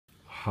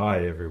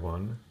Hi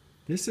everyone,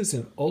 this is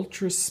an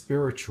ultra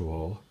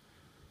spiritual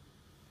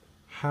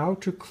how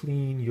to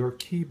clean your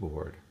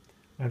keyboard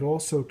and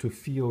also to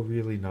feel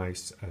really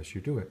nice as you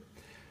do it.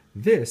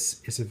 This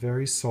is a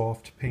very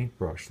soft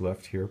paintbrush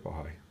left here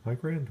by my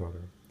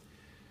granddaughter.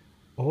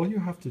 All you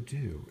have to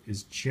do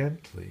is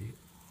gently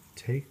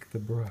take the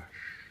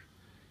brush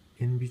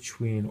in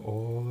between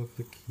all of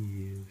the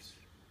keys,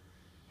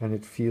 and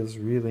it feels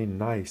really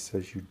nice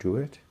as you do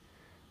it,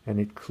 and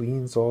it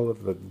cleans all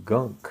of the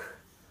gunk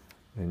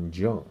and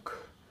junk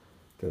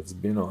that's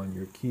been on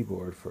your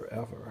keyboard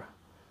forever,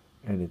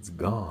 and it's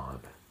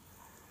gone.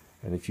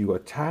 And if you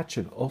attach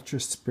an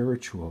ultra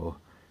spiritual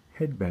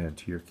headband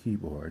to your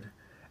keyboard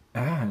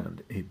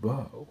and a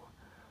bow,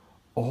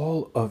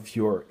 all of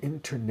your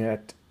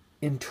internet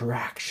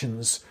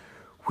interactions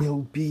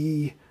will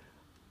be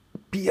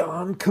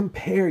beyond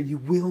compare. You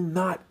will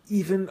not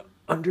even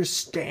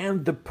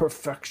understand the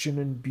perfection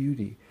and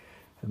beauty.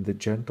 And the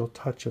gentle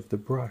touch of the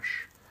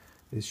brush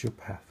is your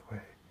pathway.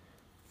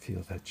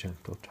 Feel that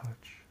gentle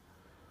touch.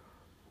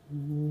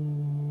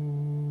 Ooh.